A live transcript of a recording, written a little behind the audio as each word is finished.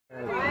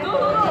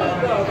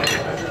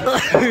Cheers.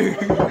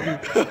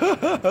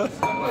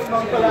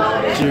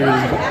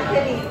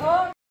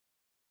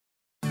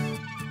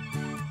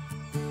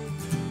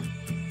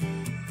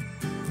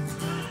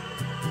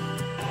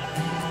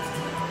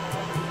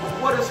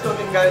 What is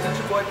cooking, guys? It's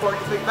your boy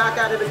Porkupig back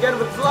at it again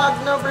with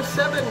vlog number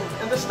 7.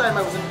 And this time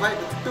I was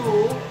invited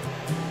to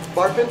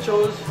Bar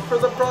Pintxos for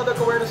the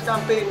product awareness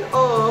campaign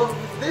of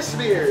this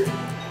beer.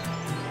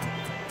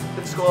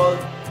 It's called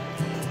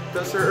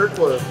Pilsner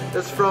Urquell.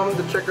 It's from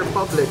the Czech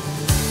Republic.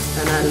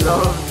 And I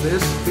love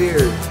this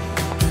beer.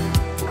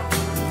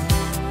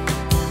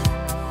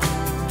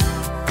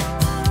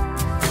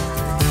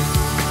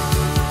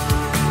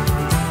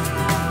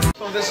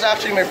 This is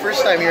actually my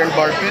first time here in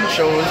Bar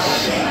Pintxos.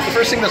 The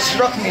first thing that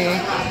struck me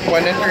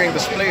when entering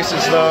this place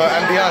is the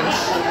ambience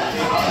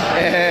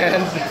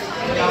and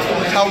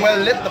how well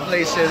lit the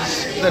place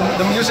is.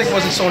 The music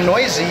wasn't so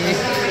noisy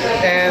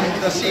and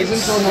the seats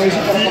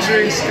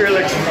featuring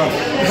Skrillex.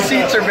 The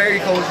seats are very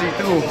cozy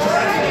too.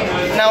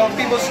 Now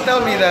people tell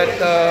me that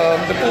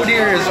the food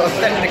here is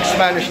authentic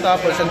Spanish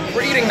tapas, and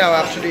we're eating now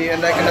actually,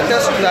 and I can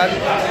attest to that.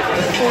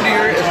 The food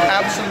here is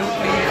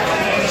absolutely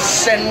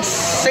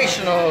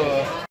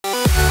sensational.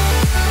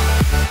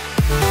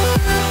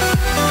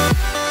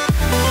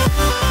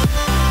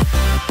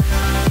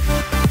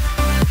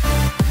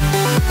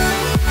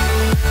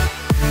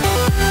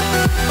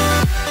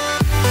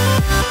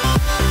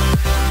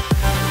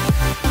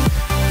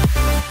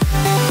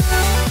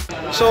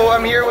 So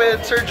I'm here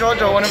with Sir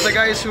Jojo, one of the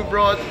guys who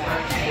brought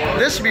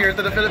this beer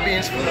to the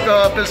Philippines,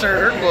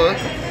 Pilsner Urquell.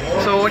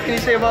 So what can you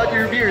say about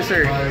your beer,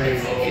 sir?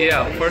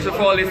 Yeah, first of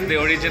all, it's the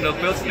original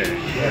Pilsner,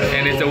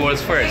 and it's the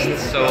world's first.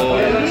 So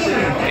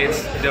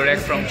it's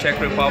direct from Czech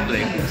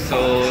Republic.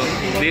 So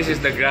this is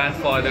the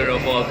grandfather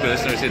of all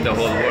Pilsners in the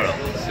whole world.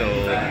 So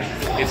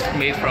it's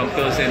made from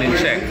Pilsen in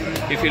Czech.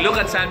 If you look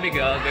at San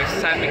Miguel, there's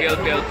San Miguel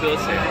Pale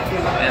Pilsen,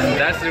 and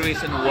that's the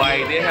reason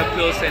why they have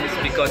Pilsen, is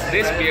because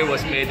this beer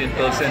was made in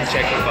Pilsen,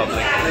 Czech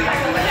Republic.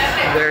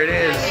 There it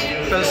is,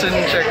 Pilsen,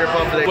 Czech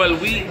Republic. Well,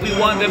 we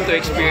want them to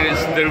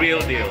experience the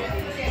real deal,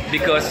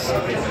 because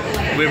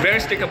we're very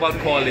strict about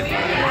quality.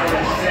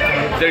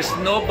 There's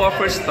no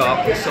buffer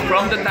stock, so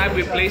from the time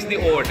we place the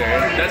order,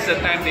 that's the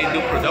time they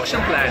do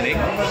production planning,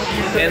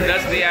 and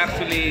that's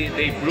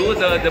they brew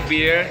the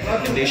beer,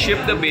 and they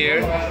ship the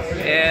beer,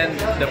 and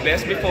the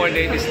best before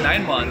date is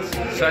 9 months,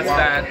 such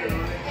that,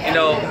 you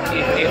know,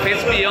 if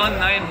it's beyond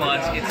 9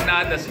 months, it's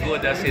not as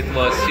good as it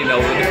was, you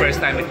know, the first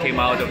time it came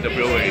out of the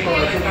brewery.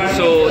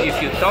 So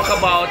if you talk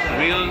about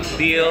real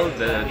deal,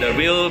 the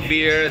real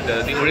beer,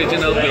 the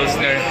original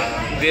Pilsner,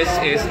 this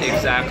is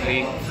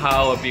exactly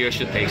how a beer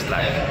should taste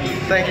like.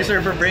 Thank you,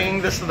 sir, for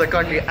bringing this to the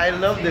country. I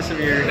love this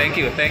beer. Thank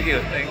you, thank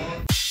you, thank you.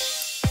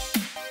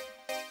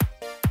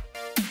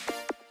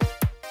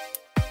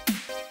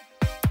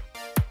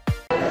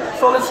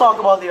 So let's talk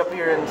about the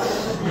appearance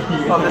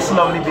of this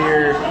lovely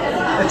beer.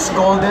 It's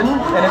golden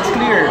and it's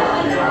clear.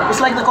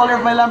 It's like the color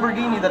of my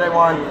Lamborghini that I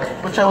want,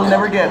 which I will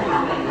never get.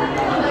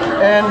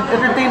 And it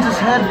retains its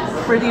head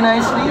pretty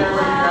nicely.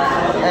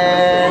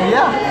 And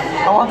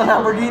yeah, I want a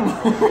Lamborghini.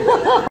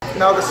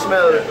 Now the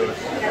smell.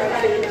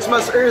 It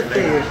smells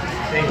earthy,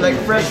 like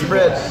fresh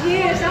bread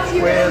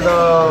with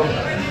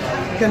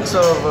hints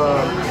of,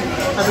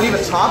 I believe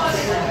it's hops.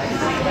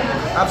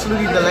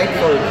 Absolutely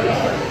delightful.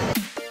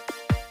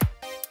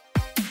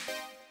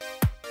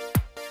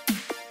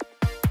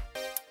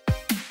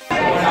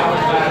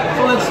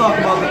 Talk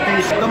about the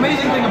taste. The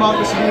amazing thing about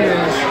this beer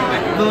is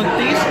the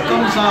taste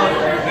comes out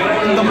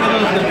in the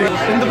middle of the beer.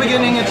 In the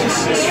beginning, it's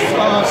just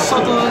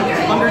subtle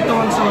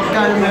undertones of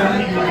caramel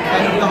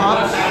and of the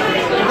hops.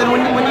 And then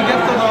when you get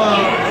to the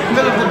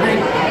middle of the drink,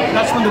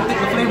 that's when the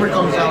flavor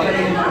comes out.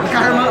 The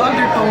caramel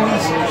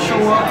undertones show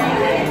up,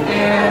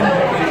 and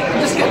it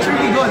just gets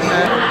really good,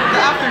 man.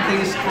 The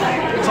aftertaste,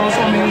 it's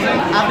also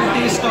amazing.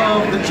 Aftertaste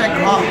of the Czech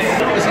hops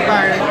is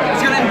apparent.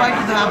 It's gonna invite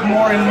you to have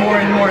more and more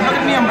and more. Look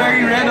at me, I'm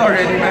very red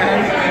already,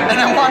 man. And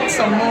I want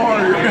some more.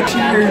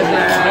 Cheers,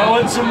 man. I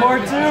want some more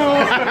too.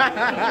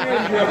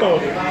 Cheers, bro.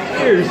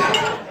 Cheers.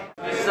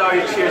 This is how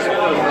you cheers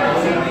close.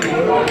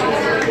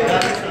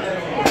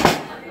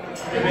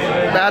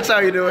 That's how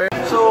you do it.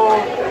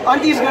 So,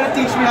 Auntie's gonna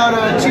teach me how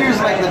to cheers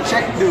like the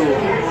Czech do.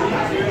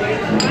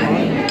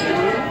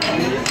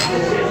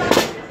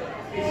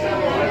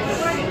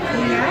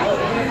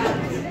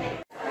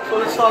 So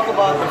let's talk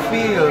about the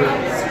feel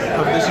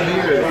of this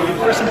beer.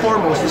 First and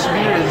foremost, this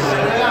beer is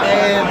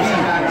heavy.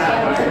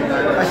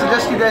 I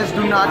suggest you guys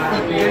do not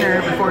eat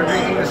dinner before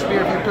drinking this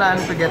beer if you plan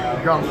to get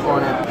drunk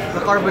on it. The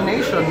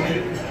carbonation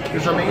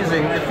is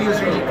amazing. It feels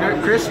really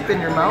crisp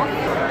in your mouth,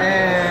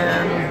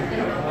 and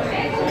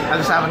I'll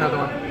just have another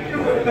one.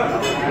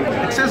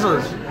 It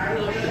sizzles.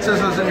 It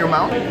sizzles in your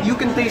mouth. You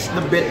can taste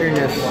the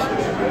bitterness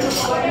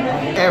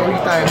every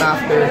time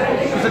after,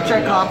 because the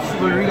Czech hops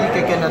will really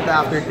kick in at the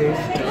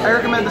aftertaste. I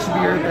recommend this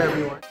beer to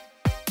everyone.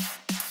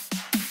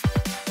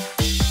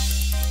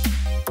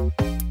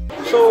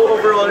 So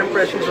overall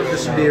impressions of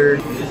this beer.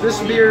 This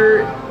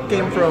beer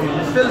came from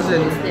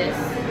Pilsen,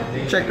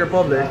 Czech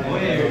Republic.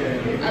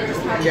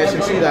 You guys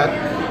can see that.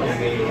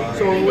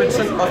 So it's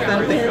an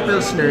authentic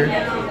Pilsner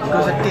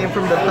because it came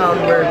from the town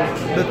where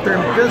the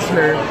term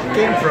Pilsner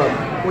came from,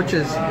 which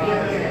is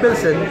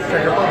Pilsen,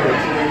 Czech Republic.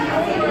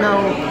 Now,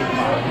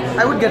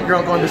 I would get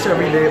drunk on this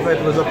every day if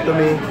it was up to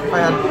me. If I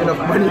had enough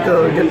money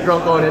to get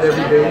drunk on it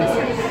every day.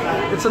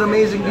 It's an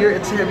amazing beer.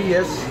 It's heavy,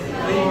 yes,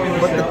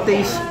 but the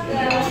taste,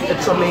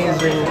 it's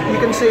amazing. You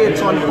can say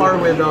it's on par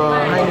with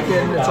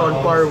Heineken. It's on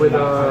par with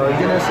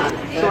Guinness.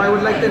 So I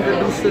would like to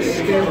introduce this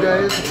to you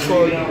guys. It's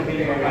called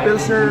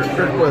Pilsner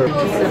Urquell.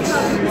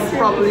 It's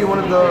probably one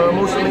of the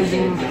most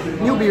amazing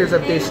new beers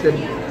I've tasted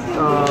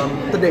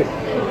to date.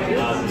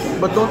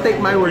 But don't take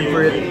my word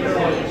for it.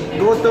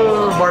 Go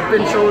to Bar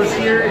Pintxos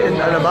here in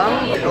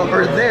Alabang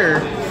or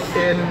there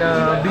in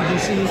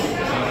BGC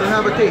to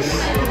have a taste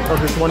of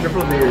this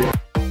wonderful beer.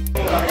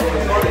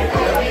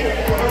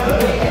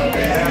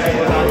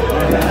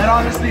 I'd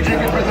honestly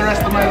drink it for the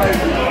rest of my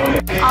life.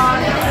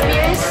 This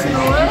beer is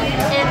smooth,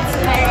 it's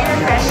very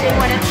refreshing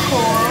when it's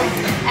cold,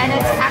 and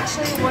it's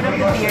actually one of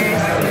the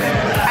beers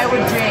I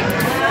would drink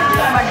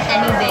on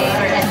any day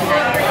or any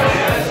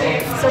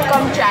night. So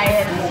come try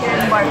it here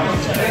in Bar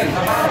Pintxos.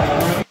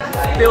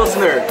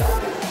 Pilsner.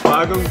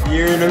 Bagong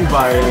beer ng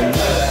bayan.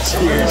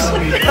 Cheers.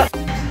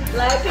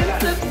 Like and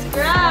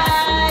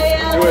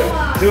subscribe! Do it.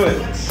 Do it.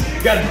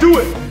 You gotta do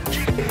it.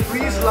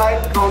 Please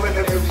like, comment,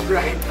 and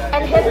subscribe.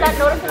 And hit that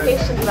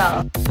notification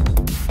bell.